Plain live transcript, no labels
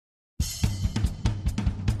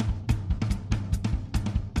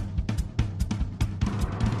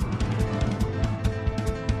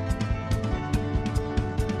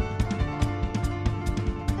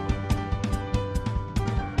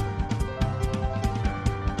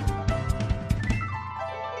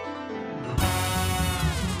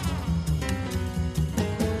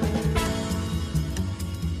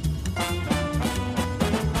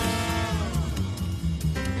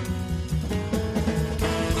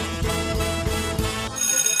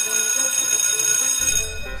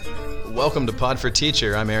Welcome to Pod for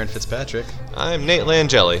Teacher. I'm Aaron Fitzpatrick. I'm Nate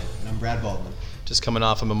Langelli. And I'm Brad Baldwin. Just coming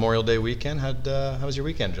off a Memorial Day weekend. How was your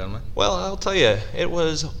weekend, gentlemen? Well, I'll tell you, it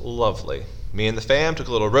was lovely. Me and the fam took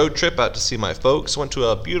a little road trip out to see my folks. Went to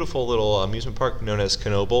a beautiful little amusement park known as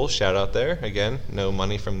Knoebel. Shout out there. Again, no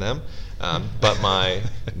money from them. But my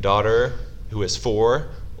daughter, who is 4,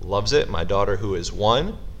 loves it. My daughter, who is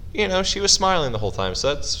 1, she was smiling the whole time.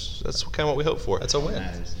 So that's kind of what we hope for. That's a win.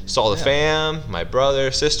 Saw the fam, my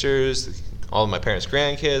brother, sisters, all of my parents'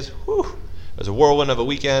 grandkids. Whew. It was a whirlwind of a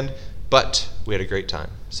weekend, but we had a great time.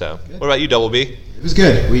 So, What about you, Double B? It was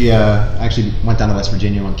good. We actually went down to West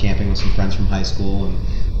Virginia, went camping with some friends from high school,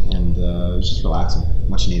 and it was just relaxing,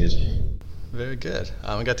 much needed. Very good.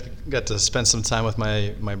 I got to spend some time with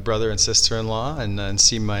my brother and sister-in-law and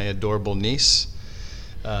see my adorable niece.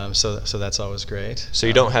 So that's always great. So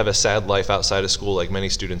you don't have a sad life outside of school like many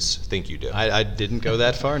students think you do. I didn't go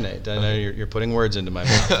that far, Nate. I know you're putting words into my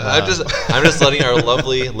mouth. I'm just letting our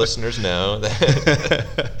lovely listeners know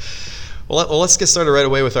that. Well, let's get started right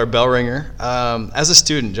away with our bell ringer. As a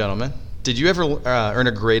student, gentlemen, did you ever earn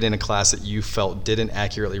a grade in a class that you felt didn't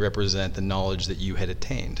accurately represent the knowledge that you had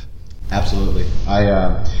attained? Absolutely. I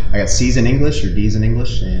got C's in English or D's in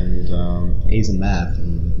English and A's in math.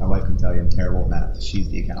 And my wife can tell you I'm terrible at math. She's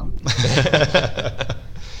the accountant.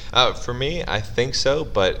 For me, I think so,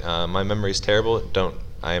 but my memory is terrible.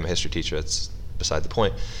 I am a history teacher. That's beside the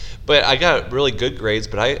point. But I got really good grades,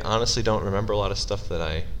 but I honestly don't remember a lot of stuff that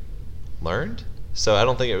I learned. So I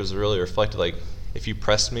don't think it was really reflected. Like, if you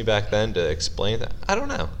pressed me back then to explain that, I don't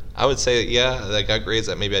know. I would say, yeah, I got grades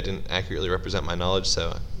that maybe I didn't accurately represent my knowledge.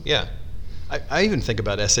 So, yeah. I even think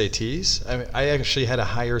about SATs. I actually had a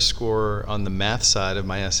higher score on the math side of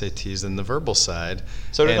my SATs than the verbal side.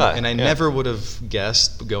 So did I. And I never would have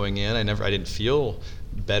guessed going in. I didn't feel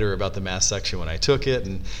better about the math section when I took it.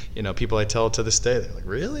 And people I tell to this day, they're like,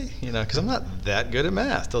 really? Because I'm not that good at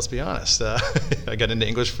math. Let's be honest. I got into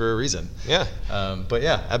English for a reason. Yeah. But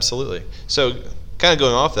yeah, absolutely. So, kind of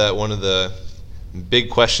going off that, one of the big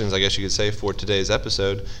questions, I guess you could say, for today's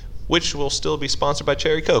episode, which will still be sponsored by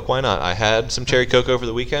Cherry Coke. Why not? I had some Cherry Coke over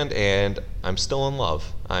the weekend, and I'm still in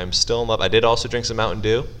love. I did also drink some Mountain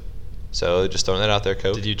Dew, so just throwing that out there,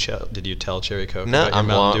 Coke. Did you tell Cherry Coke? No, about your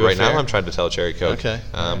Mountain Dew right affair? now I'm trying to tell Cherry Coke. Okay.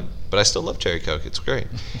 But I still love Cherry Coke. It's great.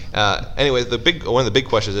 Anyway, one of the big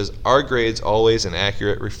questions is: are grades always an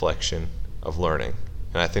accurate reflection of learning?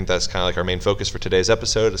 And I think that's kind of like our main focus for today's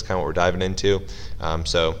episode. It's kind of what we're diving into.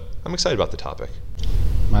 So I'm excited about the topic.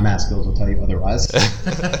 My math skills will tell you otherwise.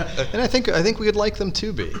 And I think we would like them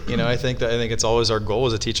to be. I think it's always our goal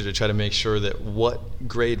as a teacher to try to make sure that what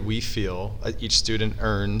grade we feel each student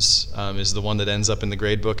earns is the one that ends up in the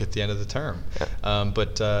grade book at the end of the term.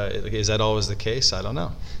 But is that always the case? I don't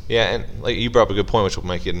know. Yeah, and like you brought up a good point, which we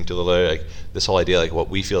might get into a little later. Like this whole idea, like what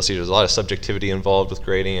we feel as teachers, there's a lot of subjectivity involved with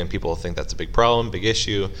grading, and people think that's a big problem, big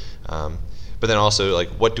issue. But then also, like,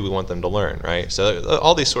 what do we want them to learn, right? So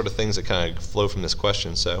all these sort of things that kind of flow from this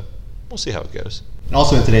question. So we'll see how it goes. And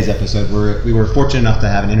also in today's episode, we were fortunate enough to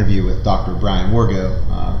have an interview with Dr. Brian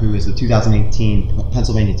Wargo, who is the 2018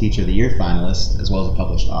 Pennsylvania Teacher of the Year finalist, as well as a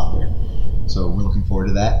published author. So we're looking forward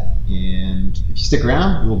to that. And if you stick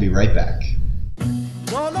around, we'll be right back.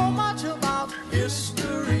 Don't know much about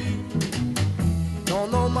history.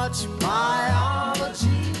 Don't know much biology.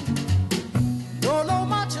 Don't know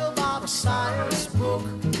much about a science book.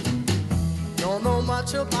 Don't know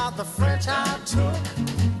much about the French I took.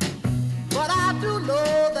 But I do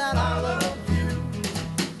know that I love you.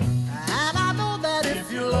 And I know that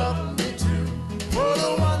if you love me too, what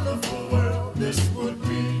a wonderful world this would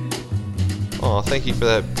be. Oh, thank you for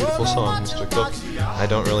that beautiful song, Mr. Cook. I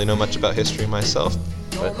don't really know much about history myself,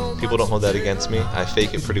 but people don't hold that against me. I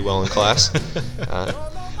fake it pretty well in class.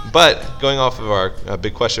 But going off of our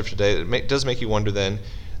big question for today, it does make you wonder then,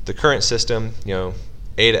 the current system,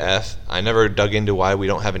 A to F, I never dug into why we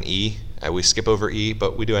don't have an E. We skip over E,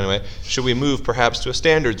 but we do anyway. Should we move perhaps to a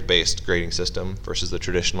standards-based grading system versus the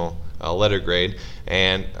traditional letter grade?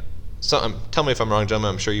 And tell me if I'm wrong, gentlemen,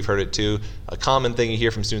 I'm sure you've heard it too. A common thing you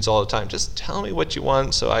hear from students all the time, just tell me what you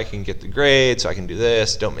want so I can get the grade, so I can do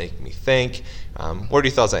this, don't make me think. What are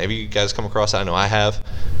your thoughts on that? Have you guys come across that? I know I have.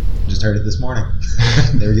 Just heard it this morning.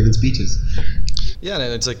 They were giving speeches. Yeah,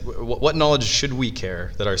 and it's like, what knowledge should we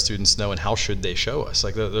care that our students know, and how should they show us?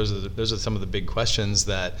 Like, those are some of the big questions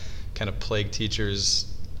that kind of plague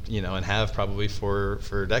teachers, and have probably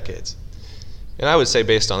for decades. And I would say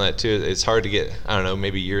based on that too, it's hard to get,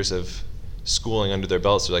 maybe years of schooling under their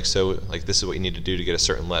belts. They're like, this is what you need to do to get a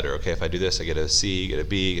certain letter. Okay, if I do this, I get a C, get a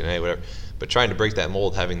B, get an A, whatever. But trying to break that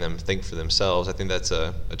mold, having them think for themselves, I think that's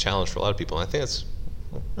a challenge for a lot of people. And I think that's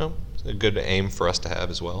a good aim for us to have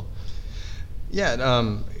as well. Yeah,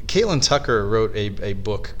 Caitlin Tucker wrote a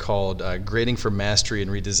book called Grading for Mastery and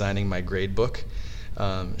Redesigning My Grade Book.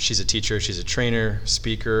 She's a teacher, she's a trainer,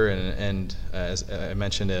 speaker, and as I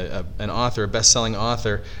mentioned, an author, a best-selling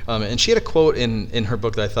author. And she had a quote in her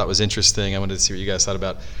book that I thought was interesting. I wanted to see what you guys thought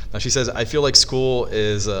about. She says, "I feel like school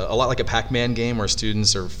is a lot like a Pac-Man game where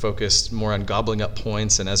students are focused more on gobbling up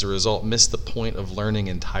points and as a result miss the point of learning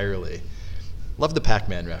entirely." Love the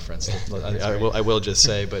Pac-Man reference. I will just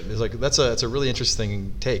say, but it's like that's a really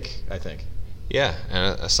interesting take, I think. Yeah,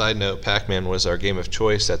 and a side note, Pac-Man was our game of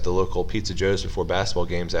choice at the local Pizza Joe's before basketball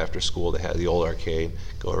games after school. They had the old arcade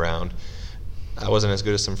go around. I wasn't as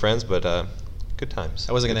good as some friends, but good times.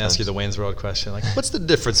 I wasn't going to ask you the Wayne's World question. Like, what's the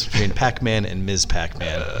difference between Pac-Man and Ms.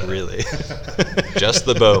 Pac-Man, really? Just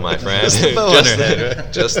the bow, my friend. Just the bow on her head,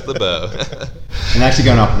 right? Just the bow. And actually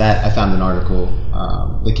going off of that, I found an article,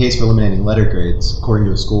 the case for eliminating letter grades, according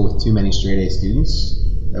to a school with too many straight A students.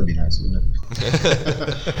 That would be nice, wouldn't it?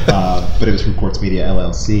 But it was from Quartz Media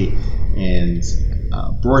LLC, and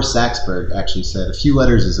Bror Saxberg actually said, "A few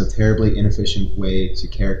letters is a terribly inefficient way to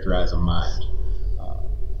characterize a mind."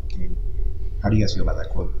 How do you guys feel about that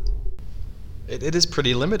quote? It is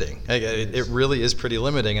pretty limiting. It really is pretty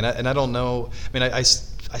limiting, and I don't know. I mean, I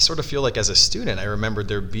sort of feel like as a student, I remember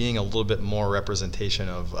there being a little bit more representation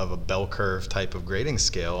of a bell curve type of grading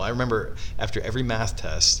scale. I remember after every math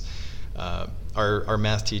test, our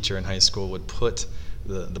math teacher in high school would put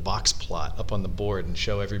the box plot up on the board and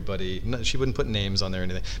show everybody. No, she wouldn't put names on there or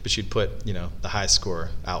anything, but she'd put, the high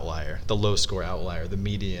score outlier, the low score outlier, the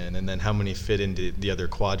median, and then how many fit into the other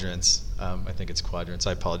quadrants. I think it's quadrants.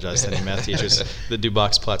 I apologize to any math teachers that do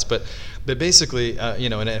box plots, but basically,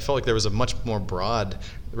 and I felt like there was a much more broad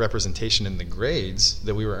representation in the grades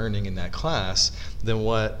that we were earning in that class than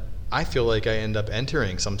what I feel like I end up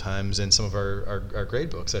entering sometimes in some of our grade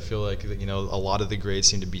books. I feel like a lot of the grades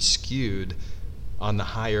seem to be skewed on the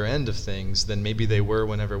higher end of things than maybe they were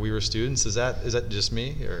whenever we were students. Is that just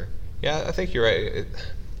me, or? Yeah, I think you're right.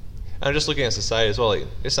 I'm just looking at society as well. Like,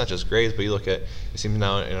 it's not just grades, but you look at, it seems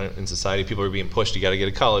now in society people are being pushed. You got to get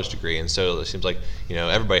a college degree, and so it seems like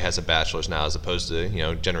everybody has a bachelor's now, as opposed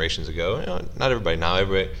to generations ago. Not everybody now.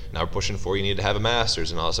 Everybody now we're pushing for you need to have a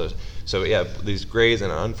master's, and also so yeah, these grades,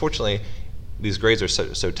 and unfortunately, these grades are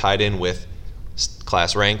so tied in with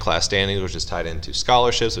class rank, class standings, which is tied into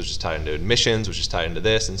scholarships, which is tied into admissions, which is tied into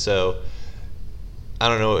this, and so I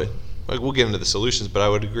don't know. Like, we'll get into the solutions, but I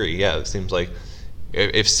would agree. Yeah, it seems like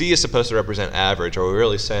if C is supposed to represent average, are we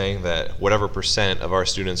really saying that whatever percent of our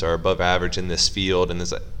students are above average in this field? And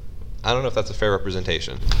I don't know if that's a fair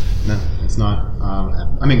representation. No, it's not.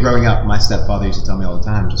 Growing up, my stepfather used to tell me all the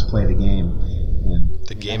time, just play the game. And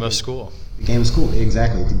the game of school. The game of school,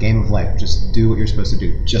 exactly. The game of life. Just do what you're supposed to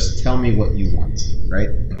do. Just tell me what you want, right?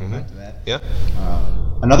 Mm-hmm. Back to that. Yeah.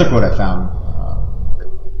 Another quote I found,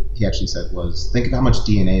 he actually said was, "Think of how much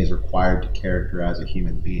DNA is required to characterize a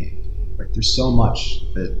human being." Right? There's so much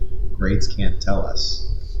that grades can't tell us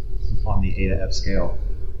on the A to F scale.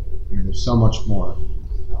 There's so much more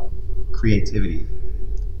creativity.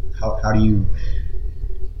 How do you?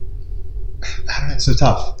 It's so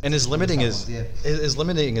tough. And as limiting as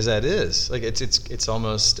that is, like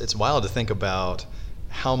it's wild to think about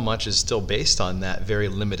how much is still based on that very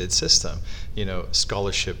limited system.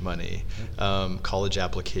 Scholarship money, college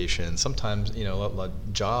applications, sometimes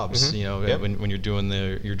jobs. Mm-hmm. Yep. When you're doing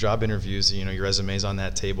your job interviews, your resume's on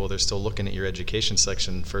that table. They're still looking at your education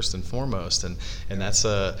section first and foremost, and it's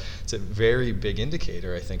a very big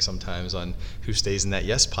indicator, I think, sometimes on who stays in that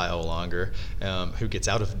yes pile longer, who gets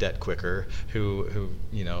out of debt quicker, who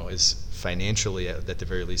is financially at the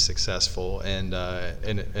very least successful, and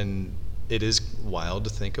it is wild to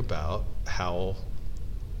think about how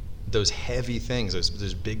those heavy things,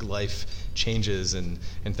 those big life changes and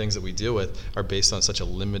things that we deal with are based on such a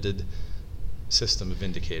limited system of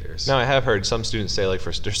indicators. Now, I have heard some students say, like,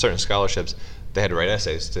 for certain scholarships, they had to write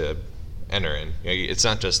essays to enter in. It's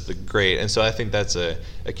not just the grade. And so I think that's a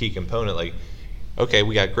key component. Like, okay,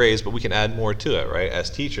 we got grades, but we can add more to it, right? As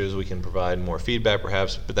teachers, we can provide more feedback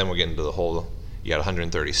perhaps, but then we're getting to the whole, you got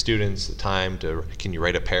 130 students, the time to, can you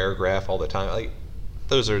write a paragraph all the time? Like,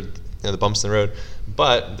 those are the bumps in the road.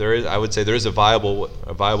 But I would say there is a viable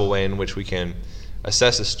way in which we can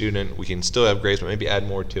assess a student. We can still have grades, but maybe add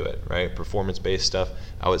more to it, right? Performance-based stuff.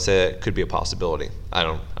 I would say that could be a possibility. I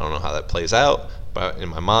don't know how that plays out, but in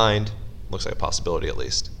my mind, it looks like a possibility at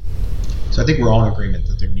least. So I think we're all in agreement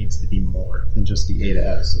that there needs to be more than just the A to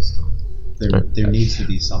F system. There needs to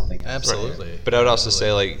be something else. Absolutely. But I would also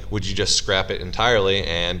say, like, would you just scrap it entirely?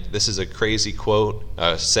 And this is a crazy quote,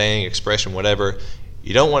 saying, expression, whatever.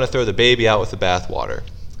 You don't want to throw the baby out with the bathwater.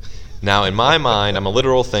 Now, in my mind, I'm a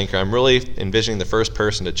literal thinker. I'm really envisioning the first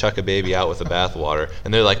person to chuck a baby out with the bathwater.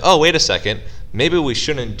 And they're like, oh, wait a second. Maybe we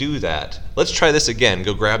shouldn't do that. Let's try this again.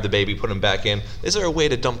 Go grab the baby, put him back in. Is there a way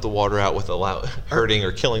to dump the water out without hurting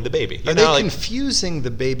or killing the baby? Are they confusing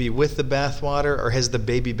the baby with the bathwater, or has the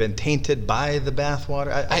baby been tainted by the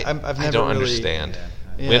bathwater? I've never don't really understand.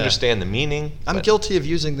 Yeah. We understand the meaning. I'm guilty of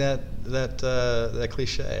using that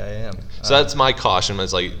cliche. I am. So that's my caution.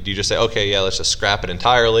 It's like, do you just say, okay, yeah, let's just scrap it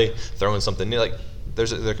entirely, throw in something new? Like, there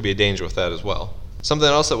could be a danger with that as well. Something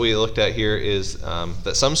else that we looked at here is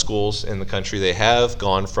that some schools in the country, they have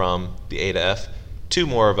gone from the A to F to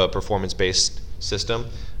more of a performance-based system.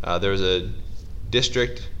 There was a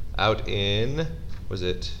district out in, was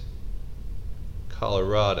it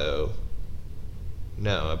Colorado?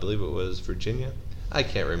 No, I believe it was Virginia. I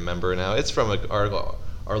can't remember now. It's from an article,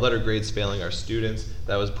 Our Letter Grades Failing Our Students,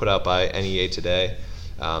 that was put out by NEA Today.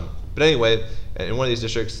 But anyway, in one of these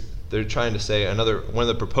districts, they're trying to say one of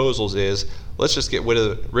the proposals is, let's just get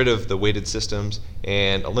rid of the weighted systems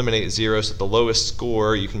and eliminate zeros, so that the lowest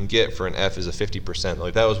score you can get for an F is a 50%.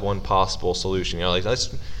 Like, that was one possible solution. Like,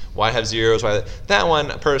 why have zeros? That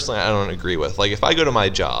one, personally, I don't agree with. Like, if I go to my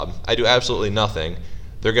job, I do absolutely nothing,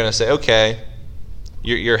 they're going to say, okay,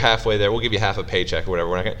 you're halfway there, we'll give you half a paycheck or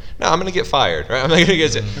whatever. I'm going to get fired, right? I'm not going to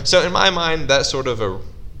get it. So in my mind, that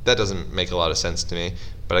doesn't make a lot of sense to me.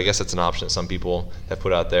 But I guess that's an option that some people have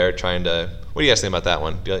put out there, trying to. What do you guys think about that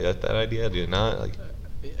one? Do you like that idea? Do you not?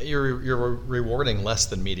 You're rewarding less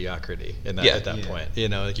than mediocrity at that point.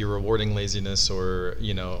 Like, you're rewarding laziness or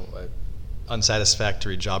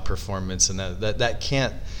unsatisfactory job performance, and that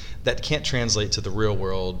can't translate to the real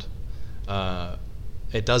world.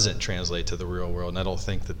 It doesn't translate to the real world, and I don't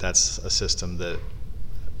think that that's a system that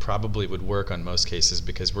probably would work on most cases,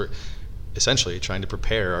 because we're essentially trying to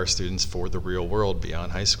prepare our students for the real world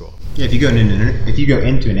beyond high school. Yeah, if you go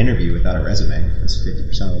into an interview without a resume, that's 50%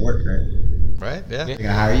 of the work, right? Right. Yeah. They're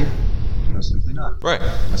gonna hire you? Most likely not. Right.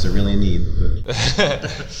 Unless they're really in need.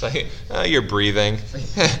 It's like, you're breathing.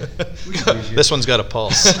 This one's got a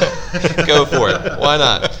pulse. Go for it. Why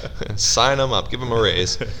not? Sign them up. Give them a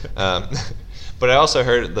raise. But I also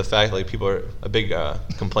heard the fact, like, people are a big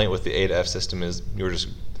complaint with the A to F system is you're just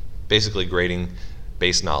basically grading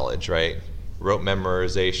base knowledge, right? Rote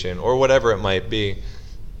memorization or whatever it might be.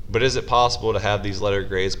 But is it possible to have these letter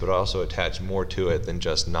grades but also attach more to it than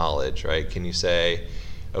just knowledge, right? Can you say,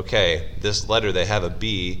 okay, this letter, they have a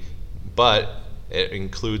B, but it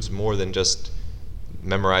includes more than just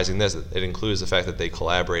memorizing this. It includes the fact that they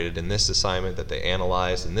collaborated in this assignment, that they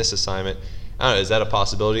analyzed in this assignment. I don't know, is that a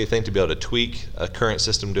possibility, you think, to be able to tweak a current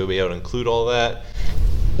system to be able to include all of that?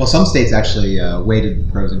 Well, some states actually weighted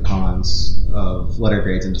the pros and cons of letter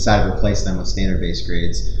grades and decided to replace them with standard-based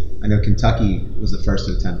grades. I know Kentucky was the first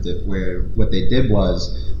to attempt it, where what they did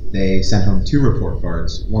was they sent home 2 report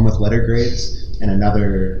cards, one with letter grades and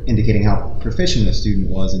another indicating how proficient the student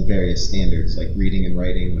was in various standards, like reading and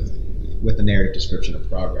writing with a narrative description of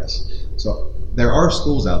progress. So there are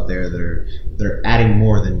schools out there that are adding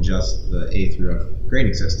more than just the A through F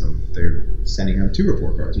grading system. They're sending home 2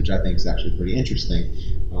 report cards, which I think is actually pretty interesting.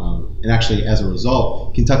 And actually, as a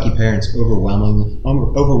result, Kentucky parents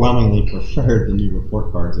overwhelmingly preferred the new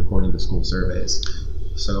report cards according to school surveys.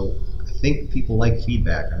 So I think people like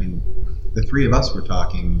feedback. I mean, the 3 of us were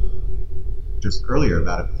talking just earlier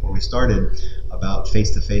about it before we started, about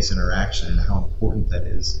face-to-face interaction and how important that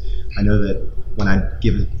is. I know that when I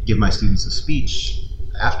give my students a speech,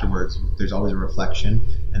 afterwards there's always a reflection,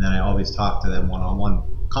 and then I always talk to them one-on-one,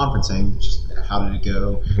 conferencing, just how did it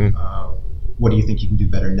go, what do you think you can do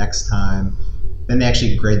better next time. Then they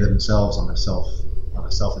actually grade themselves on a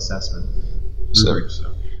self-assessment rubric.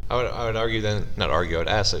 So I would argue then, not argue, I would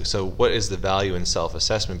ask, like, so what is the value in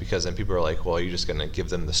self-assessment? Because then people are like, well, you're just going to give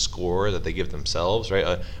them the score that they give themselves,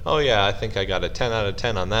 right? Oh yeah, I think I got a 10 out of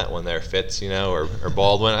 10 on that one there, Fitz, or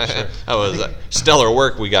Baldwin. That was stellar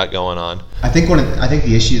work we got going on. I think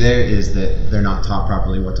the issue there is that they're not taught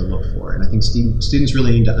properly what to look for, and I think students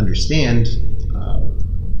really need to understand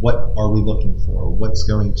what are we looking for, what's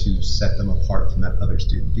going to set them apart from that other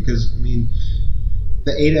student. Because, I mean,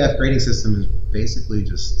 the A to F grading system is basically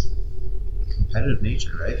just competitive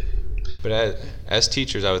nature, right? But as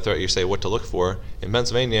teachers, I would throw at you, say what to look for. In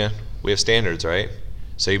Pennsylvania, we have standards, right?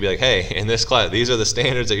 So you'd be like, hey, in this class, these are the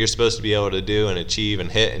standards that you're supposed to be able to do and achieve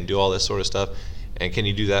and hit and do all this sort of stuff. And can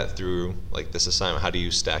you do that through, like, this assignment? How do you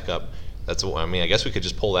stack up? I guess we could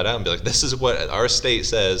just pull that out and be like, this is what our state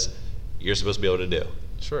says you're supposed to be able to do.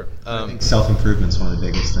 Sure. I think self-improvement is one of the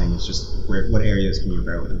biggest things. Just what areas can you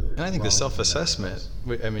grow in? And I think the self-assessment.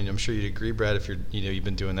 I mean, I'm sure you'd agree, Brad, if you've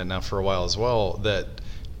been doing that now for a while as well. That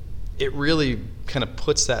it really kind of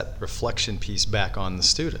puts that reflection piece back on the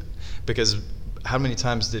student. Because how many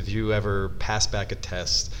times have you ever passed back a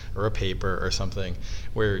test or a paper or something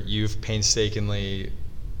where you've painstakingly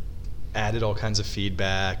added all kinds of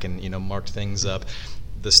feedback and marked things up?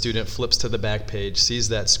 The student flips to the back page, sees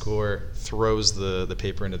that score, throws the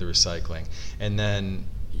paper into the recycling, and then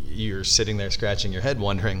you're sitting there scratching your head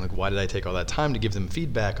wondering, like, why did I take all that time to give them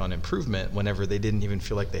feedback on improvement whenever they didn't even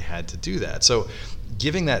feel like they had to do that? So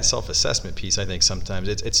giving that self-assessment piece, I think sometimes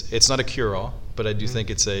it's not a cure-all, but I do think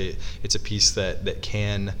it's a piece that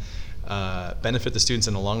can benefit the students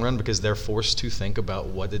in the long run, because they're forced to think about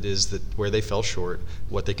what it is where they fell short,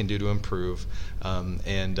 what they can do to improve,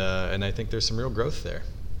 and I think there's some real growth there.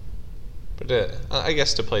 But I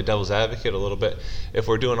guess to play devil's advocate a little bit, if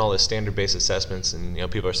we're doing all this standard-based assessments and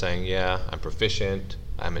people are saying, yeah, I'm proficient,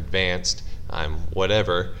 I'm advanced, I'm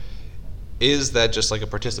whatever, is that just like a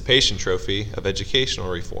participation trophy of educational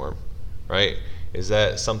reform, right? Is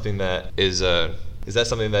that something that is that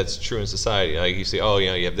something that's true in society? Like you say,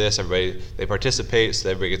 you have this, everybody, they participate, so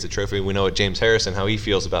everybody gets a trophy. We know what James Harrison, how he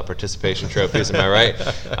feels about participation trophies, am I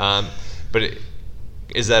right?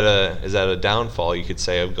 Is that a downfall, you could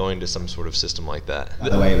say, of going to some sort of system like that? By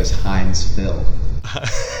the way, it was Heinz Phil.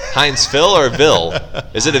 Heinz Phil or Vil?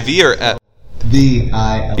 Is it a V or F?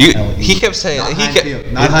 V-I-L-L-E. He kept saying...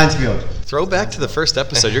 Not Heinz Field. Throw back to the first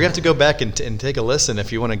episode. You're going to have to go back and take a listen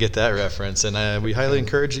if you want to get that reference, and we highly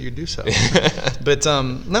encourage that you do so. But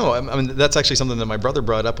no, I mean, that's actually something that my brother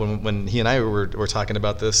brought up when he and I were talking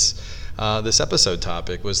about this episode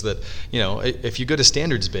topic, was that, if you go to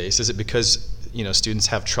standards-based, is it because, students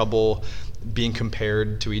have trouble being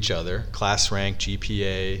compared to each other, class rank,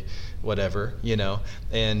 GPA, whatever,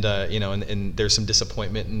 and there's some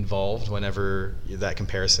disappointment involved whenever that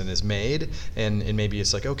comparison is made, and maybe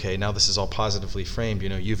it's like, okay, now this is all positively framed,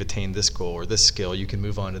 you've attained this goal or this skill, you can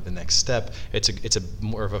move on to the next step. It's a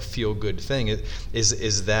more of a feel good thing.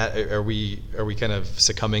 Is that, are we kind of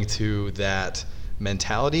succumbing to that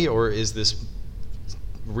mentality, or is this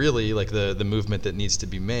really like the movement that needs to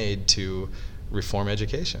be made to reform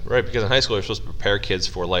education? Right, because in high school you're supposed to prepare kids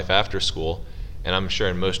for life after school. And I'm sure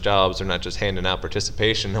in most jobs they're not just handing out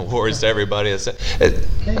participation awards to everybody. I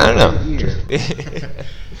don't know.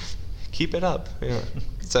 Keep it up. Yeah.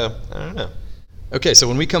 So, I don't know. Okay, so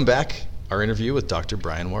when we come back, our interview with Dr.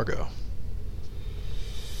 Brian Wargo.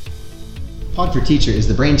 Pod for Teacher is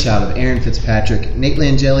the brainchild of Aaron Fitzpatrick, Nate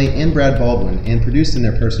Langeli, and Brad Baldwin, and produced in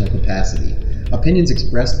their personal capacity. Opinions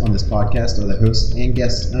expressed on this podcast are the hosts' and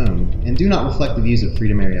guests' own, and do not reflect the views of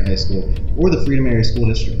Freedom Area High School or the Freedom Area School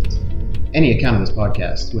District. Any account of this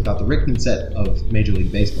podcast without the written consent of Major League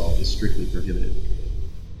Baseball is strictly prohibited.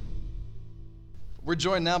 We're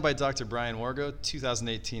joined now by Dr. Brian Wargo,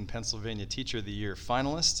 2018 Pennsylvania Teacher of the Year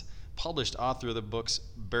finalist, published author of the books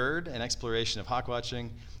Bird, An Exploration of Hawk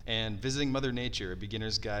Watching, and Visiting Mother Nature, A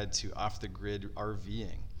Beginner's Guide to Off-the-Grid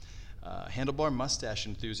RVing. Handlebar mustache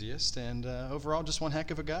enthusiast, and overall just one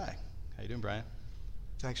heck of a guy. How you doing, Brian?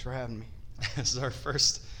 Thanks for having me. This is our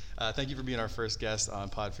first, thank you for being our first guest on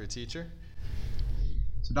Pod for Teacher.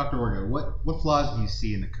 So, Dr. Wargo, what flaws do you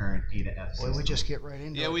see in the current A to F system? Well, we just get right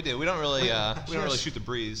into it. Yeah, we do. We don't really shoot the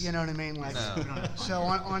breeze. You know what I mean? Like, so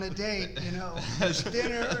on a date, there's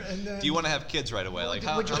dinner, and then. Do you want to have kids right away? Like,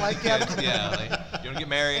 would you like to have? Yeah, like, you want to get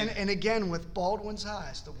married? And again, with Baldwin's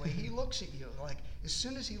eyes, the way he looks at you, like as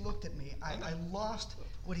soon as he looked at me, I lost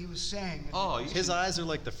what he was saying. Oh, his eyes are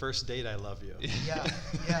like the first date. I love you. Yeah.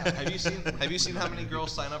 Have you seen how many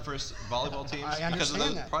girls sign up for volleyball teams? I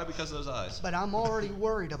understand that. Probably because of those eyes. But I'm already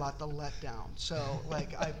worried about the letdown. So like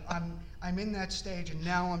I'm in that stage, and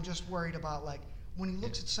now I'm just worried about like when he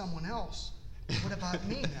looks at someone else. What about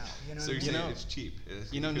me now? So you're saying it's cheap.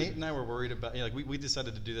 Nate and I were worried about, we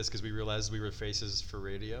decided to do this because we realized we were faces for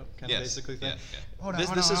radio, kind of basically thing. Yeah. Hold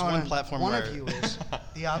This is one platform one where of you is.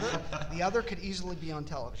 The other could easily be on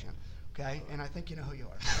television, okay? And I think you know who you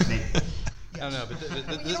are. Nate. I don't know,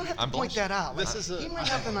 but you don't have to point that out. Like, he might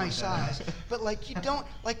have the nice eyes, but like you don't,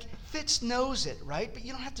 like Fitz knows it, right? But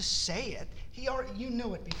you don't have to say it. You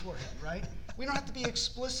knew it beforehand, right? We don't have to be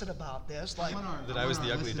explicit about this. Like that I was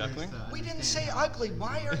the ugly duckling. We didn't say ugly.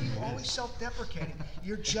 Why are you always self-deprecating?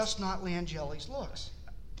 You're just not Langeli's looks.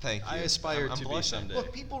 Thank you. I aspire to be someday.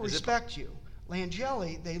 Look, people respect you.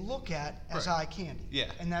 Langeli, they look at as eye candy.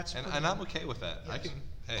 Yeah. And that's and I'm okay with that. Yes.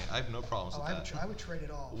 I have no problems with that. I would trade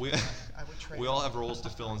it all. We all have roles to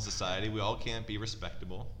fill in society. We all can't be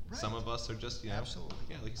respectable. Right. Some of us are just, Absolutely.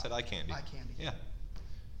 Yeah, like you said, eye candy. Eye candy. Yeah.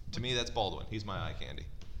 To me, that's Baldwin. He's my eye candy.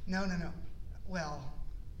 No. Well,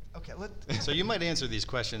 okay, So you might answer these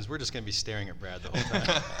questions. We're just going to be staring at Brad the whole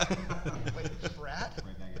time. Wait, Brad?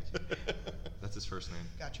 Right back at you. That's his first name.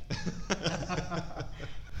 Gotcha.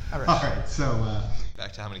 All right. So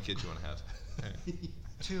Back to how many kids you want to have.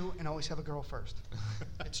 2, and always have a girl first.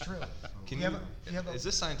 It's true. Can You have a- is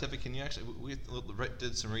this scientific? Can you actually? We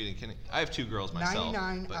did some reading. I have 2 girls myself.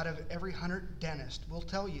 99 but- out of every 100 dentists will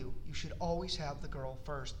tell you should always have the girl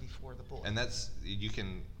first before the boy. And you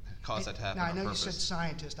can cause that to happen Now, I on know purpose. you said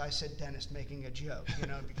scientist. I said dentist, making a joke,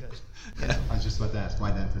 because, I was just about to ask,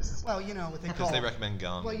 why dentists? well, you know what they call. Because they recommend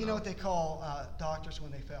gum. Well, you know though. what they call doctors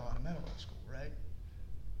when they fail out of medical school, right?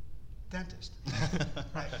 Dentist.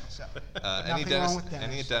 Right. So. Any nothing wrong with dentist,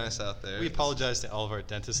 any dentists. dentists out there? We apologize to all of our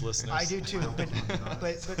dentist listeners. I do too,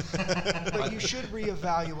 but you should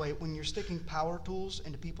reevaluate when you're sticking power tools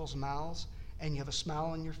into people's mouths and you have a smile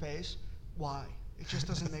on your face. Why? It just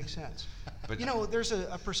doesn't make sense. But- There's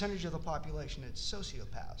a percentage of the population that's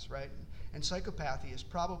sociopaths, right? And psychopathy is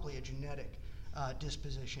probably a genetic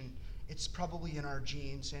disposition. It's probably in our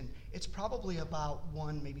genes, and it's probably about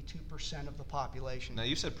 1, maybe 2% of the population. Now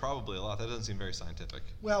you said probably a lot. That doesn't seem very scientific.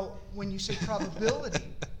 Well, when you say probability,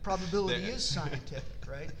 probability There- is scientific,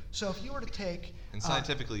 right? So if you were to take... And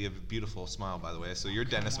scientifically, you have a beautiful smile, by the way. So your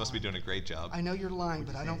dentist must be doing a great job. I know you're lying,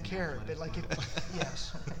 but I don't say care. it's But like,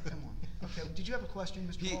 yes. Come on. Okay. Did you have a question,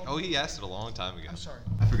 Mr. Baldwin? He asked it a long time ago. I'm sorry.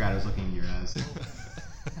 I forgot I was looking in your eyes.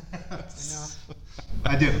 Enough.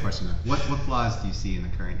 I do have a question though. What flaws do you see in the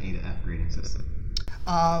current A to F grading system?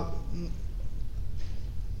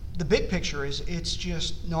 The big picture is it's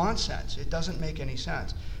just nonsense. It doesn't make any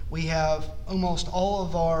sense. We have almost all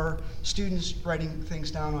of our students writing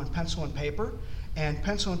things down on pencil and paper, and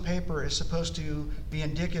pencil and paper is supposed to be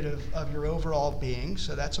indicative of your overall being,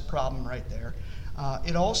 so that's a problem right there.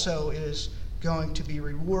 It also is going to be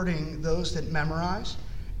rewarding those that memorize,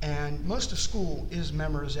 and most of school is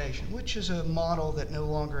memorization, which is a model that no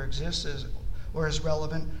longer exists or is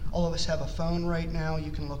relevant. All of us have a phone right now.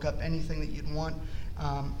 You can look up anything that you'd want.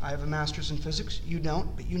 I have a master's in physics. You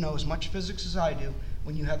don't, but you know as much physics as I do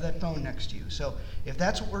when you have that phone next to you. So if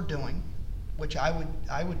that's what we're doing, which I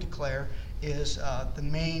would declare is the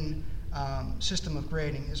main system of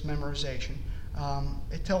grading is memorization,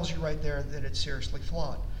 it tells you right there that it's seriously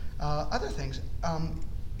flawed. Other things,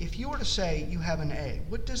 if you were to say you have an A,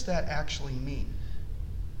 what does that actually mean?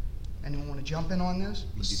 Anyone want to jump in on this?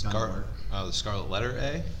 The scarlet letter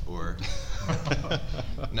A, or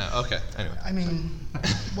no? Okay. Anyway. I mean,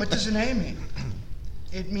 what does an A mean?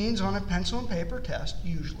 It means on a pencil and paper test,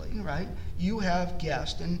 usually, right? You have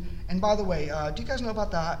guessed, and by the way, do you guys know about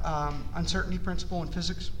the uncertainty principle in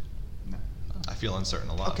physics? I feel uncertain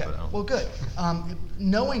a lot. Okay, But I don't. well, good.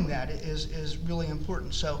 Knowing that is really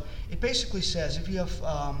important. So it basically says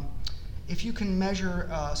if you can measure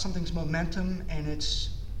something's momentum and its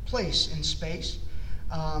place in space,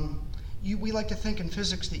 we like to think in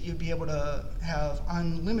physics that you'd be able to have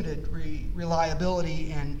unlimited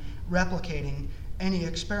reliability in replicating any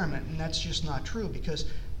experiment, and that's just not true, because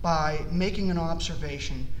by making an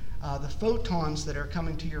observation, the photons that are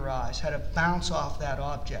coming to your eyes had to bounce off that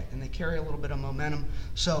object, and they carry a little bit of momentum.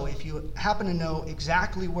 So if you happen to know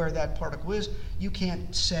exactly where that particle is, you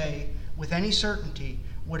can't say with any certainty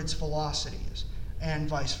what its velocity is, and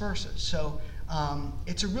vice versa. So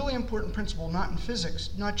it's a really important principle, not in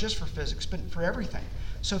physics, not just for physics, but for everything.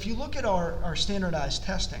 So if you look at our standardized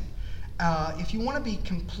testing, if you want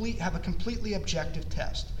to have a completely objective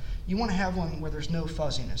test, you want to have one where there's no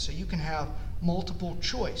fuzziness. So you can have multiple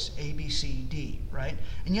choice, A, B, C, D, right?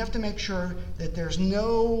 And you have to make sure that there's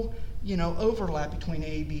no, overlap between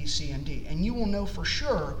A, B, C, and D. And you will know for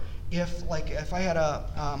sure if I had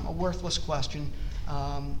a worthless question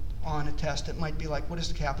on a test, it might be like, what is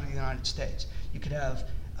the capital of the United States? You could have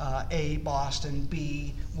A, Boston,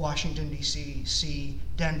 B, Washington, D.C., C,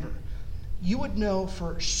 Denver. You would know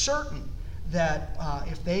for certain that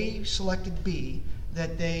if they selected B,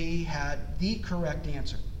 that they had the correct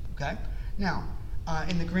answer, okay? Now,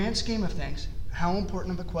 in the grand scheme of things, how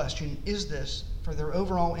important of a question is this for their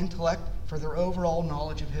overall intellect, for their overall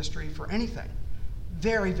knowledge of history, for anything?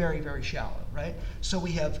 Very, very, very shallow, right? So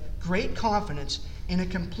we have great confidence in a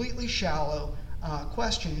completely shallow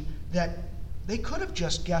question that they could have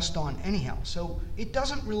just guessed on anyhow. So it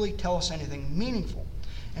doesn't really tell us anything meaningful.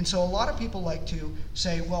 And so a lot of people like to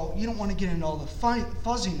say, well, you don't want to get into all the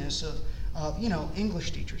fuzziness of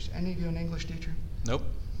English teachers. Any of you an English teacher? Nope.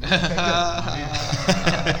 Okay,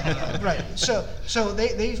 good. Right. So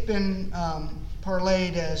they've been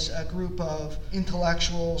parlayed as a group of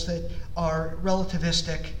intellectuals that are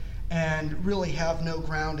relativistic and really have no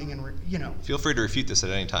grounding in, Feel free to refute this at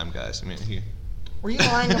any time, guys. I mean, Were you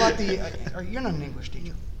lying about you're not an English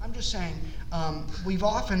teacher. I'm just saying, we've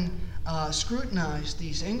often scrutinized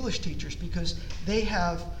these English teachers because they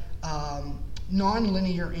have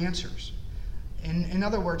nonlinear answers. In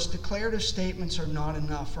other words, declarative statements are not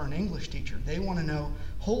enough for an English teacher. They want to know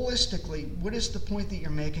holistically, what is the point that you're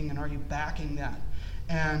making, and are you backing that?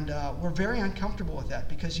 And we're very uncomfortable with that,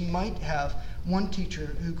 because you might have one teacher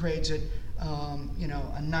who grades it a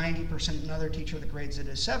 90%, another teacher that grades it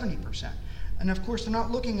as 70%. And of course, they're not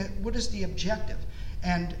looking at what is the objective.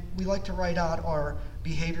 And we like to write out our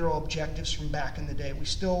behavioral objectives from back in the day. We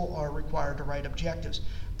still are required to write objectives.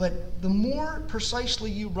 But the more precisely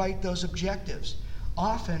you write those objectives,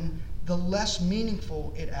 often the less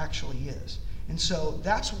meaningful it actually is. And so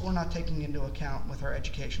that's what we're not taking into account with our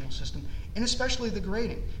educational system, and especially the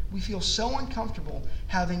grading. We feel so uncomfortable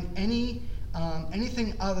having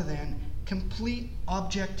anything other than complete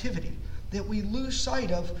objectivity that we lose sight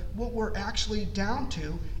of what we're actually down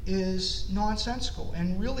to is nonsensical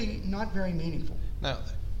and really not very meaningful. Now,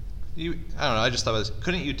 I don't know, I just thought about this.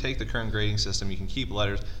 Couldn't you take the current grading system, you can keep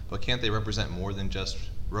letters, but can't they represent more than just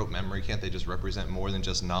rote memory? Can't they just represent more than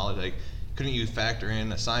just knowledge? Like, couldn't you factor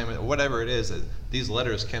in assignment, or whatever it is, that these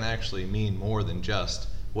letters can actually mean more than just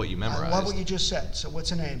what you memorized? I love what you just said. So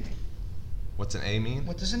what's an A mean? What's an A mean?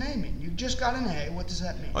 What does an A mean? You just got an A. What does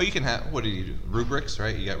that mean? Oh, you can have, what do you do? Rubrics,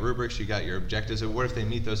 right? You got rubrics, you got your objectives. What if they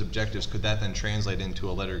meet those objectives? Could that then translate into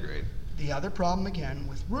a letter grade? The other problem, again,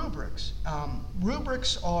 with rubrics,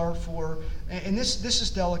 rubrics are for, and this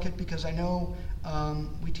is delicate because I know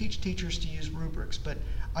we teach teachers to use rubrics, but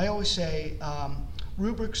I always say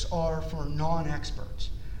rubrics are for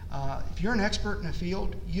non-experts. If you're an expert in a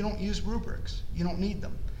field, you don't use rubrics. You don't need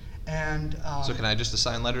them. And so can I just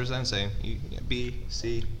assign letters then, saying B,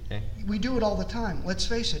 C, A? We do it all the time. Let's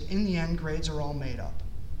face it, in the end, grades are all made up.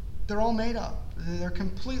 They're all made up. They're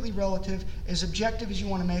completely relative, as objective as you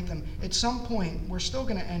want to make them. At some point, we're still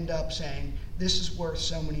going to end up saying, this is worth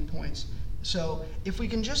so many points. So if we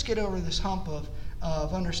can just get over this hump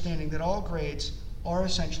of understanding that all grades are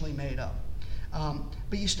essentially made up.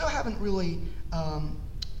 But you still haven't really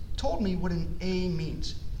told me what an A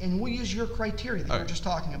means. And we'll use your criteria that you were just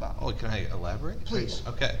talking about. Oh, can I elaborate? Please.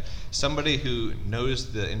 Okay. Somebody who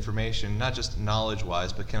knows the information, not just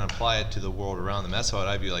knowledge-wise, but can apply it to the world around them. That's how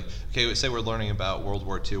I view, like, okay, say we're learning about World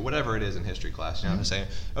War II, whatever it is in history class, you know what I'm saying?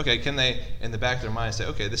 Okay, can they, in the back of their mind, say,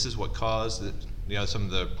 okay, this is what caused some of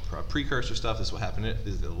the precursor stuff, this is what happened,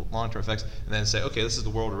 this is the long-term effects, and then say, okay, this is the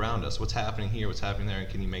world around us, what's happening here, what's happening there, and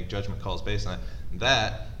can you make judgment calls based on that?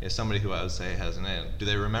 That is somebody who I would say has an A. Do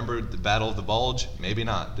they remember the Battle of the Bulge? Maybe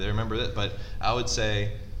not. Do they remember that? But I would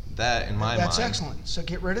say that in my mind. That's excellent. So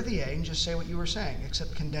get rid of the A and just say what you were saying,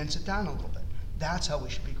 except condense it down a little bit. That's how we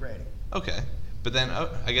should be grading. Okay. But then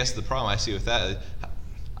I guess the problem I see with that,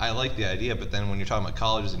 I like the idea, but then when you're talking about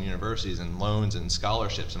colleges and universities and loans and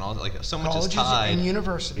scholarships and all that, like so much is tied colleges and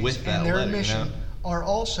universities with that and their letter, admission are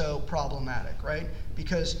also problematic, right?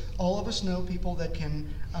 Because all of us know people that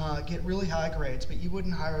can get really high grades, but you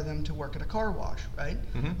wouldn't hire them to work at a car wash, right?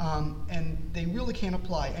 Mm-hmm. And they really can't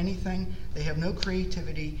apply anything. They have no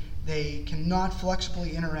creativity. They cannot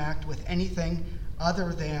flexibly interact with anything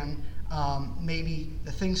other than maybe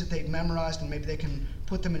the things that they've memorized, and maybe they can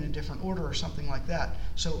put them in a different order or something like that.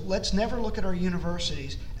 So let's never look at our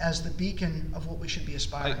universities as the beacon of what we should be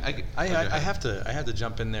aspiring to. I have to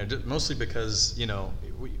jump in there, mostly because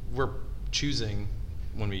we're choosing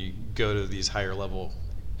when we go to these higher level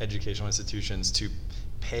educational institutions to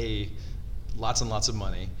pay lots and lots of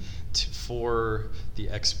money for the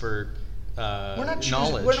expert knowledge.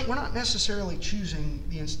 We're not necessarily choosing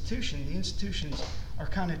the institution. The institutions are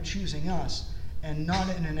kind of choosing us, and not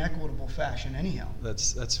in an equitable fashion anyhow.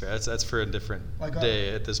 That's fair. That's for a different Like day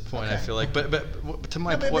at this point, okay. I feel like. But to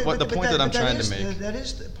my point, the point that I'm trying to make. That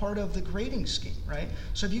is part of the grading scheme, right?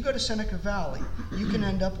 So if you go to Seneca Valley, you can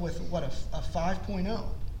end up with, what, a 5.0,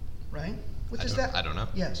 right? What does that? I don't know.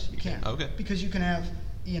 Yes, you can. Okay. Because you can have,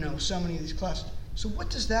 so many of these classes. So what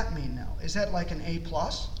does that mean now? Is that like an A+?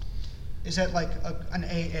 Is that like an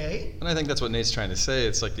AA? And I think that's what Nate's trying to say.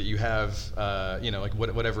 It's like that you have, like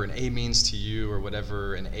whatever an A means to you, or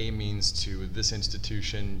whatever an A means to this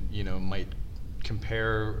institution, might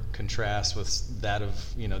contrast with that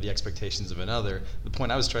of, the expectations of another. The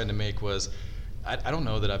point I was trying to make was, I don't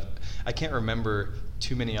know that I can't remember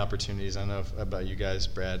too many opportunities. I don't know about you guys,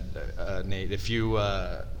 Brad, Nate, if you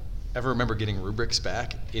ever remember getting rubrics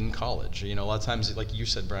back in college. A lot of times, like you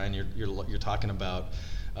said, Brian, you're talking about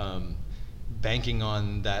banking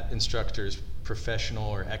on that instructor's professional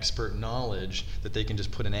or expert knowledge that they can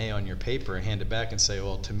just put an A on your paper and hand it back and say,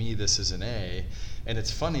 well, to me, this is an A. And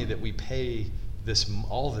it's funny that we pay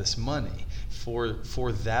all this money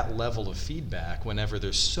for that level of feedback whenever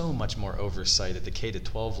there's so much more oversight at the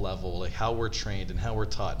K-12 level, like how we're trained and how we're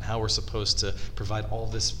taught and how we're supposed to provide all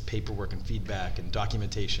this paperwork and feedback and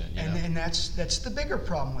documentation. And that's the bigger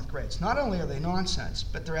problem with grades. Not only are they nonsense,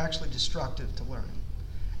 but they're actually destructive to learning.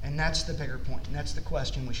 And that's the bigger point, and that's the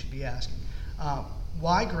question we should be asking.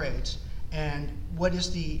 Why grades, and what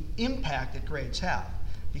is the impact that grades have?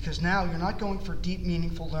 Because now you're not going for deep,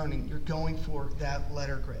 meaningful learning. You're going for that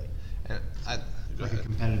letter grade. And Like a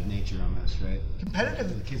competitive nature almost, right?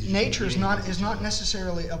 Competitive nature is not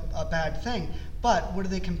necessarily a bad thing, but what are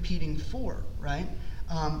they competing for, right?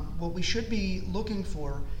 What we should be looking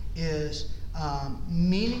for is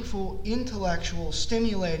meaningful, intellectual,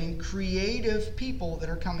 stimulating, creative people that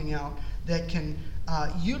are coming out that can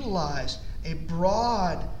utilize a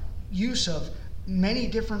broad use of many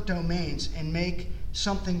different domains and make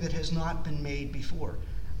something that has not been made before.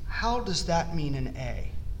 How does that mean an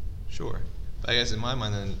A? Sure. I guess in my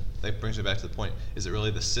mind, then, that brings me back to the point, is it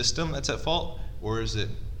really the system that's at fault, or is it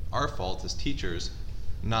our fault as teachers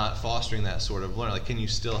not fostering that sort of learning? Like, can you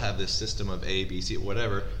still have this system of A, B, C,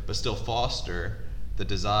 whatever, but still foster the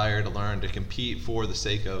desire to learn, to compete for the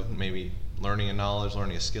sake of maybe learning a knowledge,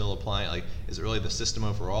 learning a skill, applying it? Like, is it really the system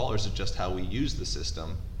overall, or is it just how we use the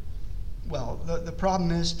system? Well, the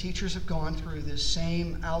problem is teachers have gone through this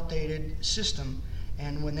same outdated system,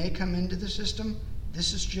 and when they come into the system,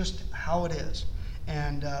 this is just how it is.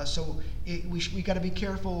 And so we got to be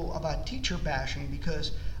careful about teacher bashing,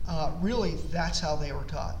 because really that's how they were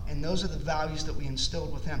taught. And those are the values that we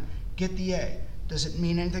instilled with them. Get the A. Does it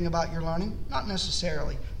mean anything about your learning? Not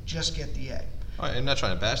necessarily. Just get the A. I'm not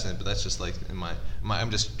trying to bash them, but that's just like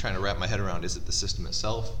I'm just trying to wrap my head around, is it the system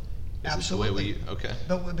itself? Is Absolutely. it the way we, okay.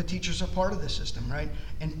 But teachers are part of the system, right?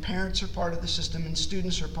 And parents are part of the system, and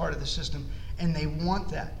students are part of the system, and they want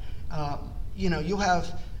that. You'll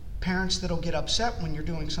have parents that'll get upset when you're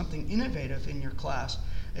doing something innovative in your class.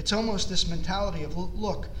 It's almost this mentality of,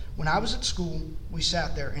 look, when I was at school, we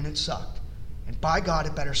sat there and it sucked. And by God,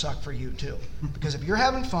 it better suck for you too. Because if you're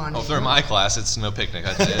having fun... If they're in my class, it's no picnic.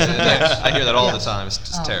 I hear that all the time. It's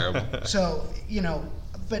just terrible. So,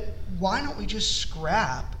 but why don't we just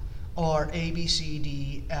scrap our A, B, C,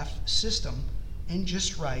 D, F system and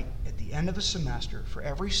just write at the end of a semester for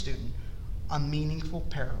every student a meaningful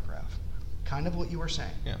paragraph? Kind of what you were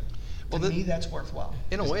saying. Yeah. To me, that's worthwhile.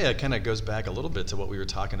 In a way, it kind of goes back a little bit to what we were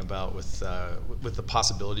talking about with the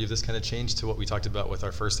possibility of this kind of change, to what we talked about with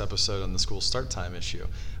our first episode on the school start time issue.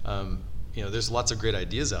 There's lots of great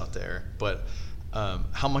ideas out there, but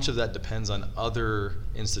how much of that depends on other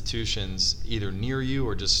institutions, either near you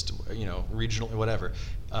or just regionally, whatever,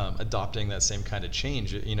 adopting that same kind of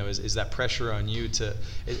change? Is that pressure on you to?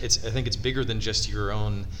 I think it's bigger than just your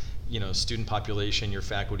own. Student population, your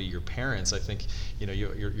faculty, your parents. I think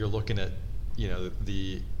you're looking at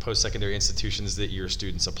the post-secondary institutions that your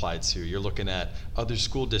students applied to. You're looking at other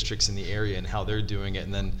school districts in the area and how they're doing it,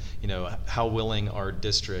 and then how willing are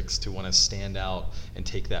districts to want to stand out and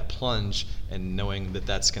take that plunge, and knowing that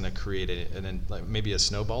that's going to create maybe a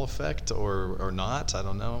snowball effect or not. I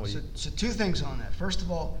don't know. So two things on that. First of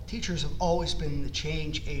all, teachers have always been the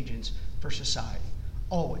change agents for society,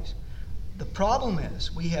 always. The problem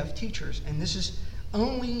is we have teachers, and this is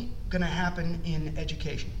only going to happen in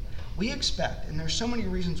education. We expect, and there's so many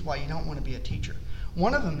reasons why you don't want to be a teacher.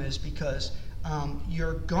 One of them is because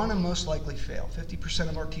you're going to most likely fail. 50%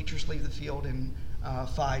 of our teachers leave the field in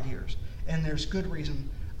 5 years, and there's good reason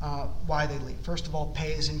why they leave. First of all,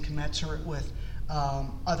 pay is incommensurate with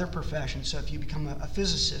other professions. So if you become a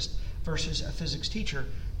physicist versus a physics teacher,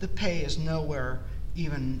 the pay is nowhere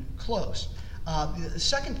even close. The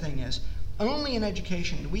second thing is, only in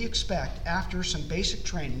education do we expect, after some basic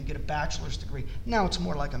training, get a bachelor's degree. Now it's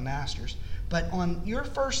more like a master's. But on your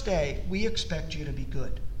first day, we expect you to be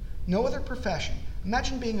good. No other profession.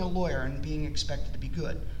 Imagine being a lawyer and being expected to be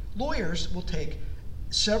good. Lawyers will take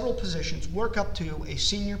several positions, work up to a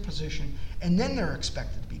senior position, and then they're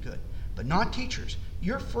expected to be good. But not teachers.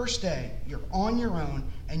 Your first day, you're on your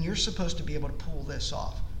own, and you're supposed to be able to pull this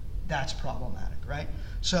off. That's problematic, right?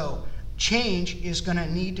 So change is going to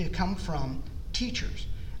need to come from teachers,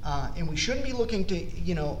 and we shouldn't be looking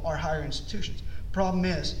to our higher institutions. Problem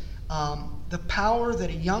is, the power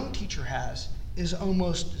that a young teacher has is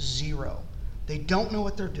almost zero. They don't know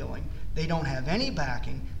what they're doing. They don't have any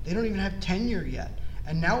backing. They don't even have tenure yet.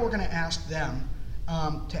 And now we're going to ask them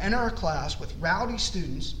to enter a class with rowdy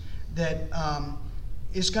students that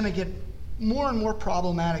is going to get more and more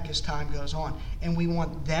problematic as time goes on. And we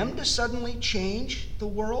want them to suddenly change the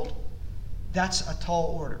world. That's a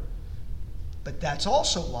tall order. But that's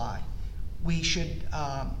also why we should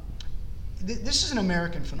this is an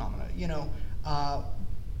American phenomenon.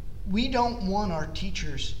 We don't want our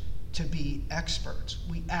teachers to be experts.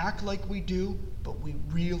 We act like we do, but we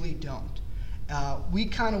really don't. We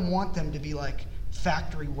kind of want them to be like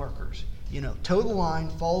factory workers. Toe the line,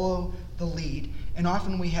 follow the lead, and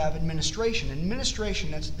often we have administration.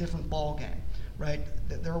 Administration, that's a different ball game, right?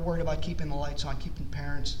 They're worried about keeping the lights on, keeping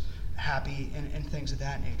parents happy, and things of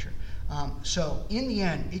that nature. So in the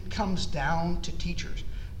end, it comes down to teachers.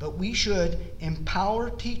 But we should empower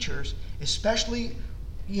teachers, especially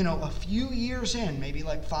a few years in, maybe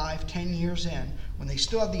like 5-10 years in, when they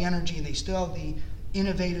still have the energy and they still have the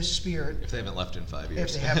innovative spirit. If they haven't left in 5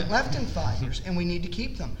 years. If they haven't left in 5 years, and we need to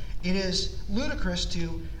keep them. It is ludicrous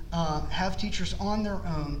to have teachers on their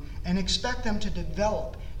own and expect them to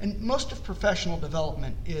develop. And most of professional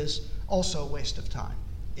development is also a waste of time.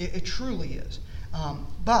 It truly is.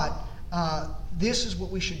 But this is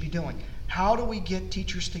what we should be doing. How do we get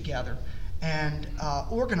teachers together and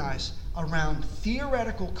organize around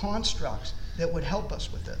theoretical constructs that would help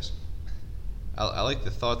us with this? I like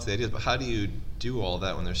the thoughts, the ideas, but how do you do all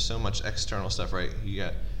that when there's so much external stuff, right? You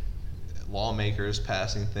got lawmakers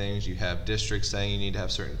passing things, you have districts saying you need to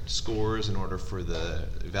have certain scores in order for the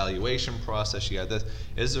evaluation process, you got this.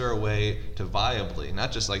 Is there a way to viably,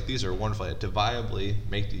 not just like these are wonderful, to viably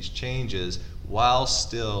make these changes while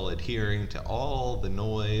still adhering to all the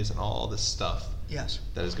noise and all the stuff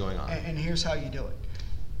that is going on? And here's how you do it.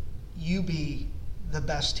 You be the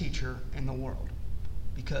best teacher in the world,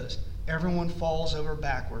 because everyone falls over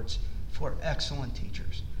backwards for excellent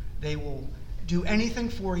teachers. They will do anything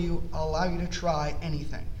for you, allow you to try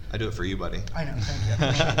anything. I do it for you, buddy. I know, thank you, I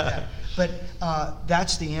appreciate that. But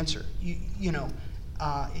that's the answer.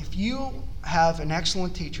 If you have an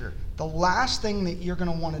excellent teacher, the last thing that you're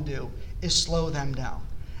going to want to do is slow them down.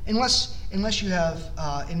 Unless you have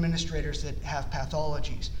administrators that have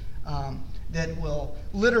pathologies that will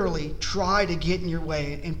literally try to get in your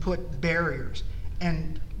way and put barriers.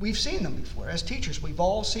 And we've seen them before. As teachers, we've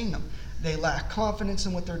all seen them. They lack confidence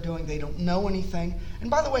in what they're doing. They don't know anything.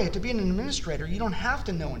 And by the way, to be an administrator, you don't have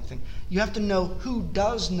to know anything. You have to know who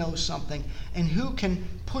does know something and who can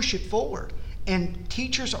push it forward. And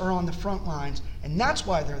teachers are on the front lines, and that's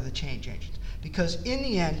why they're the change agents. Because in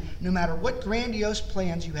the end, no matter what grandiose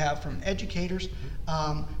plans you have from educators,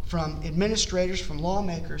 from administrators, from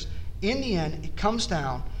lawmakers, in the end, it comes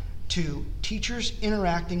down to teachers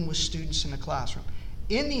interacting with students in the classroom.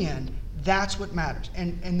 In the end, that's what matters.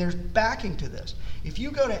 And there's backing to this. If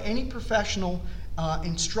you go to any professional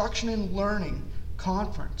instruction and learning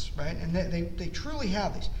conference, right, and they truly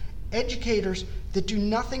have these, educators that do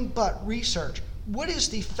nothing but research, what is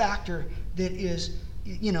the factor that is,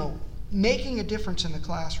 making a difference in the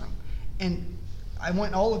classroom? And I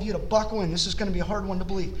want all of you to buckle in. This is going to be a hard one to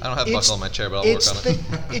believe. I don't have a buckle on my chair, but I'll work on it.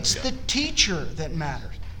 It's the teacher that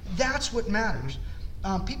matters. That's what matters.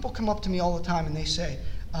 People come up to me all the time and they say,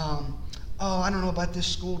 I don't know about this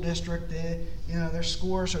school district, their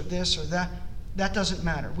scores or this or that. That doesn't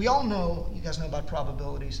matter. We all know, you guys know about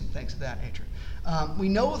probabilities and things of that nature. We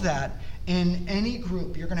know that in any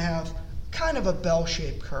group you're going to have kind of a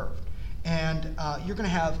bell-shaped curve. And you're going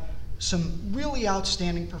to have some really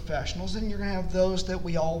outstanding professionals, and you're going to have those that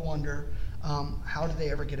we all wonder, how did they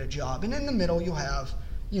ever get a job? And in the middle you'll have,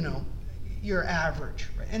 your average.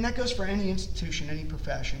 Right? And that goes for any institution, any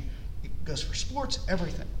profession. It goes for sports,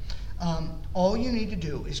 everything. All you need to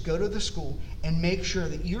do is go to the school and make sure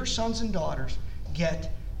that your sons and daughters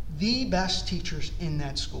get the best teachers in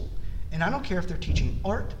that school. And I don't care if they're teaching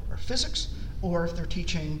art or physics, or if they're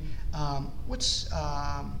teaching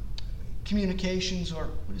communications, or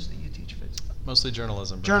what is it you teach, Fitz? Mostly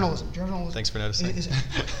journalism. Journalism. Thanks for noticing.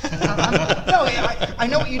 I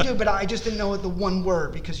know what you do, but I just didn't know the one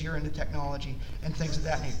word because you're into technology and things of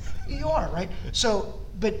that nature. You are, right? So,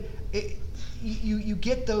 but you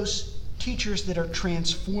get those teachers that are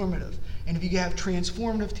transformative. And if you have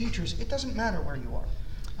transformative teachers, it doesn't matter where you are.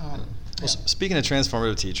 Well, speaking of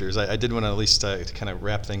transformative teachers, I did want to at least kind of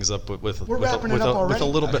wrap things up with We're wrapping it up already. With a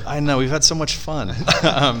little bit. I know, we've had so much fun.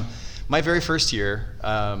 My very first year,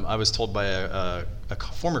 I was told by a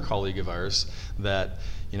former colleague of ours that,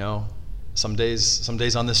 some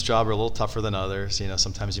days on this job are a little tougher than others.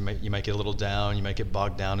 Sometimes you might get a little down, you might get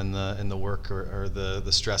bogged down in the work or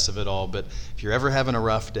the stress of it all. But if you're ever having a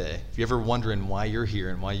rough day, if you're ever wondering why you're here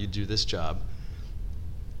and why you do this job,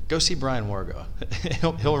 go see Brian Wargo.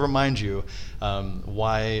 He'll remind you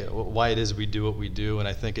why it is we do what we do, and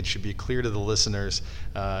I think it should be clear to the listeners,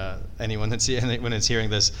 anyone that's hearing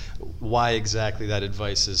this, why exactly that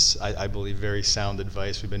advice is, I believe, very sound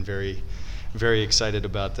advice. We've been very, very excited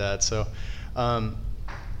about that. So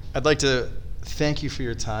I'd like to thank you for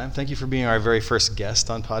your time. Thank you for being our very first guest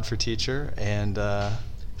on Pod for Teacher. And Did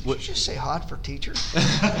you just say hot for teacher?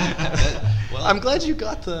 Well, I'm glad you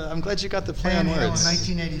got the play on In words.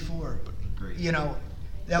 1984. Great. You know,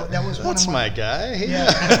 that was one That's of my guy. Yeah.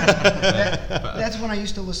 That's when I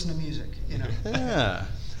used to listen to music. You know. Yeah.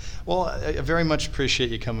 Well, I very much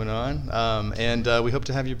appreciate you coming on, and we hope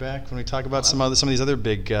to have you back when we talk about some of these other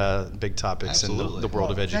big topics in Absolutely. the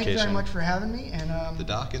world of education. Thank you very much for having me. And The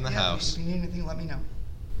doc in the yeah, house. If you need anything, let me know.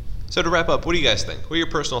 So to wrap up, what do you guys think? What are your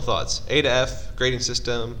personal thoughts? A to F, grading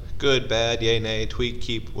system, good, bad, yay, nay, tweak,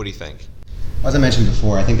 keep, what do you think? As I mentioned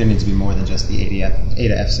before, I think there needs to be more than just the A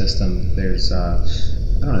to F system. There's,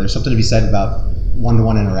 there's something to be said about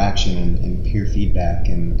one-to-one interaction and peer feedback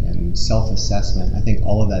and self-assessment. I think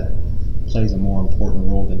all of that plays a more important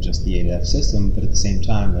role than just the A to F system, but at the same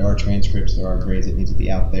time, there are transcripts, there are grades that need to be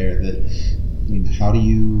out there that, how do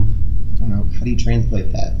you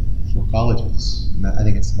translate that for colleges? And I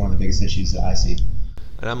think it's one of the biggest issues that I see.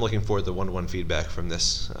 And I'm looking forward to one-to-one feedback from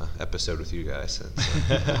this episode with you guys.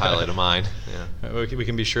 It's a highlight of mine. Yeah. We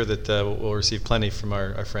can be sure that we'll receive plenty from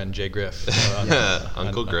our friend Jay Griff.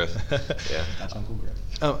 Uncle Griff. Yeah. That's Uncle Griff.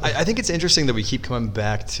 I think it's interesting that we keep coming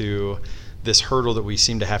back to this hurdle that we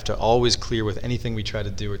seem to have to always clear with anything we try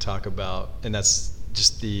to do or talk about, and that's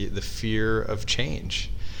just the fear of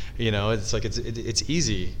change. It's like it's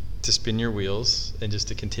easy to spin your wheels and just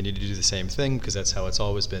to continue to do the same thing because that's how it's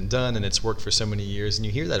always been done and it's worked for so many years, and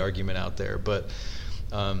you hear that argument out there. But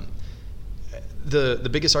the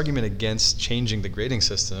biggest argument against changing the grading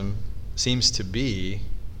system seems to be,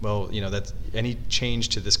 that any change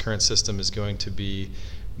to this current system is going to be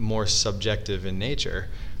more subjective in nature.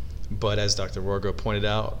 But as Dr. Wargo pointed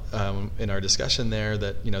out in our discussion there,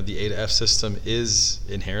 that the A to F system is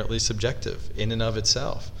inherently subjective in and of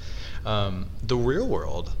itself. The real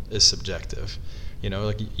world is subjective.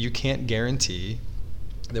 You can't guarantee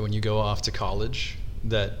that when you go off to college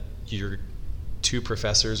that your two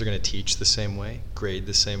professors are going to teach the same way, grade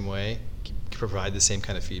the same way, provide the same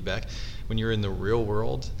kind of feedback. When you're in the real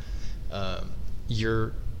world,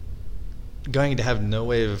 you're going to have no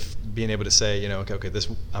way of being able to say, okay,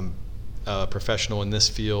 I'm a professional in this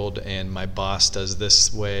field and my boss does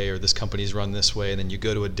this way, or this company's run this way, and then you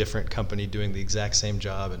go to a different company doing the exact same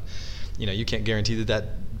job, and you can't guarantee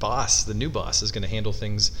that boss, the new boss, is going to handle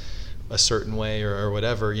things a certain way or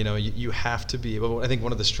whatever. You have to be able. I think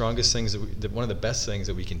one of the strongest things one of the best things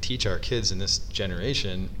that we can teach our kids in this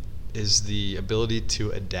generation is the ability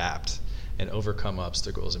to adapt and overcome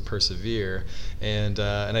obstacles and persevere. And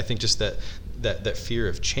I think just that fear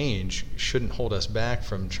of change shouldn't hold us back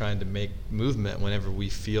from trying to make movement whenever we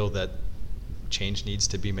feel that change needs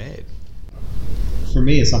to be made. For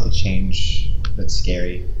me, it's not the change that's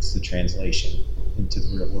scary. It's the translation into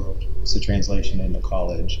the real world. It's the translation into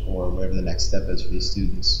college or whatever the next step is for these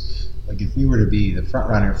students. Like if we were to be the front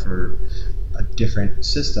runner for a different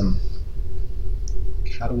system,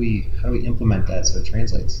 how do we implement that so it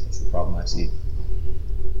translates? That's the problem I see.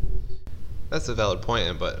 That's a valid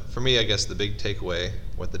point, but for me, I guess the big takeaway,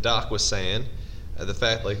 what the doc was saying, the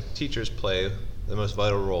fact teachers play the most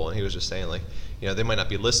vital role, and he was just saying they might not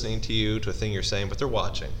be listening to you, to a thing you're saying, but they're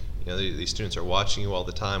watching. These students are watching you all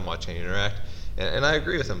the time, watching you interact, and I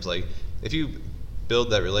agree with him. It's if you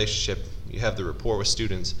build that relationship, you have the rapport with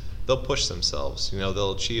students, they'll push themselves.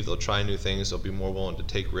 They'll achieve, they'll try new things, they'll be more willing to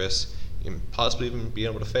take risks, and possibly even be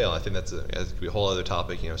able to fail. I think that could be a whole other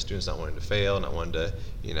topic. Students not wanting to fail, not wanting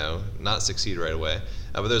to, not succeed right away.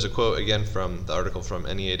 But there's a quote again from the article from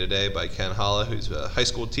NEA Today by Ken Holla, who's a high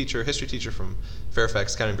school teacher, history teacher from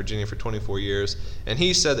Fairfax County, Virginia, for 24 years. And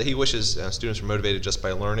he said that he wishes students were motivated just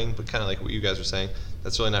by learning, but kind of like what you guys were saying,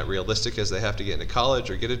 that's really not realistic, as they have to get into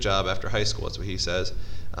college or get a job after high school. That's what he says.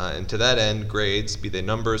 And to that end, grades, be they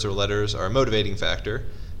numbers or letters, are a motivating factor,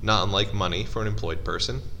 not unlike money for an employed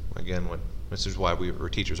person. Again, this is why we're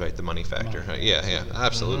teachers, right? The money factor. Yeah,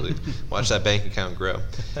 absolutely. Watch that bank account grow.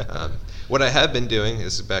 What I have been doing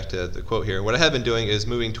is, back to the quote here, what I have been doing is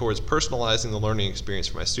moving towards personalizing the learning experience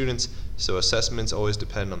for my students, so assessments always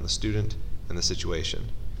depend on the student and the situation.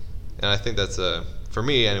 And I think that's, for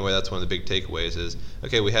me anyway, that's one of the big takeaways is,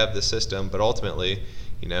 okay, we have this system, but ultimately,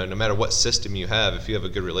 no matter what system you have, if you have a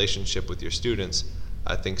good relationship with your students,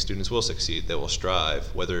 I think students will succeed. They will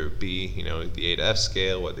strive, whether it be the A to F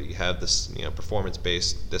scale, whether you have this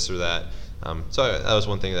performance-based this or that. So that was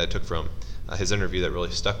one thing that I took from his interview that really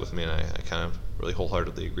stuck with me, and I kind of really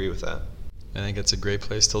wholeheartedly agree with that. I think it's a great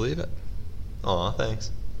place to leave it. Aw, thanks.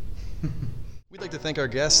 We'd like to thank our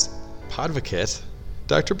guest, Podvocate,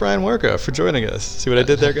 Dr. Brian Wargo, for joining us. See what I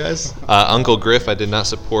did there, guys? Uncle Griff, I did not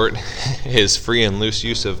support his free and loose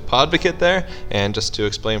use of Podvocate there. And just to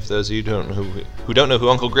explain for those of you who don't know who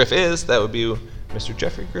Uncle Griff is, that would be Mr.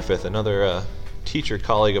 Jeffrey Griffith, another teacher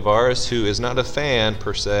colleague of ours who is not a fan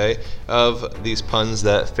per se of these puns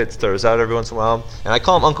that Fitz throws out every once in a while. And I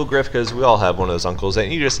call him Uncle Griff because we all have one of those uncles,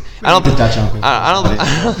 and you just I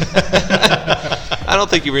don't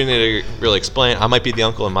think you really need to really explain. I might be the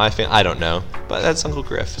uncle in my family, I don't know, but that's Uncle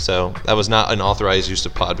Griff. So that was not an authorized use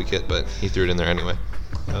of Podvocate, but he threw it in there anyway.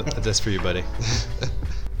 That's for you, buddy.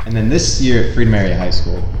 And then this year at Freedom Area High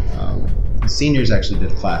School, the seniors actually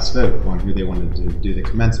did a class vote on who they wanted to do the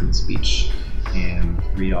commencement speech and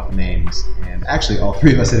read off names. And actually, all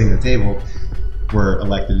three of us sitting at the table were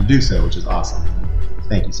elected to do so, which is awesome.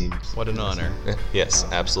 Thank you, seniors. What an honor. Yes,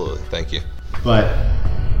 absolutely. Thank you. But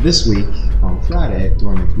this week, on Friday,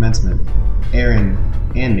 during the commencement, Aaron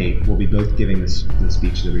and Nate will be both giving the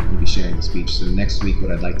speech. They'll be sharing the speech. So next week, what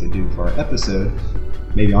I'd like to do for our episode,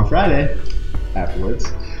 maybe on Friday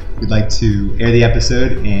afterwards, we'd like to air the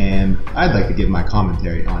episode, and I'd like to give my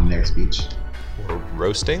commentary on their speech. Or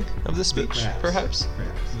roasting of the speech, perhaps?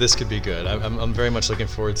 This could be good. I'm very much looking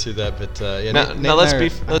forward to that. But let's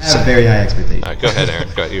I have very high expectations. All right, go ahead, Aaron.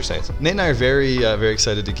 Go ahead. You're saying something. Nate and I are very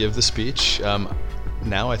excited to give the speech.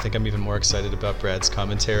 Now I think I'm even more excited about Brad's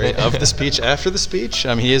commentary of the speech after the speech.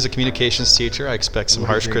 He is a communications teacher. I expect some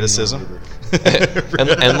harsh criticism.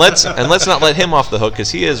 and let's not let him off the hook, because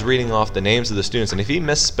he is reading off the names of the students, and if he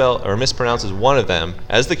misspell or mispronounces one of them,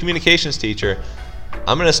 as the communications teacher,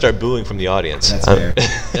 I'm going to start booing from the audience. That's fair.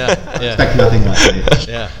 Yeah. Expect nothing less.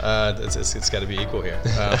 Yeah, it's got to be equal here.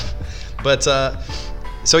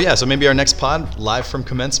 So maybe our next pod, live from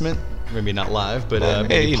Commencement. Maybe not live, but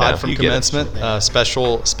maybe pod from Commencement,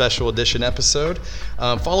 special edition episode.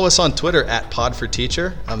 Follow us on Twitter at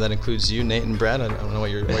Pod4Teacher. That includes you, Nate, and Brad. I don't know why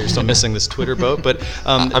you're still missing this Twitter boat, but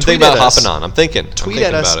I'm thinking about hopping on. I'm thinking about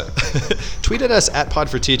it. Tweet at us at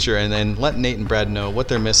Pod4Teacher, and then let Nate and Brad know what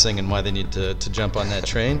they're missing and why they need to jump on that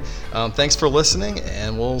train. Thanks for listening,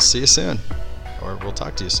 and we'll see you soon, or we'll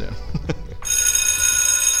talk to you soon.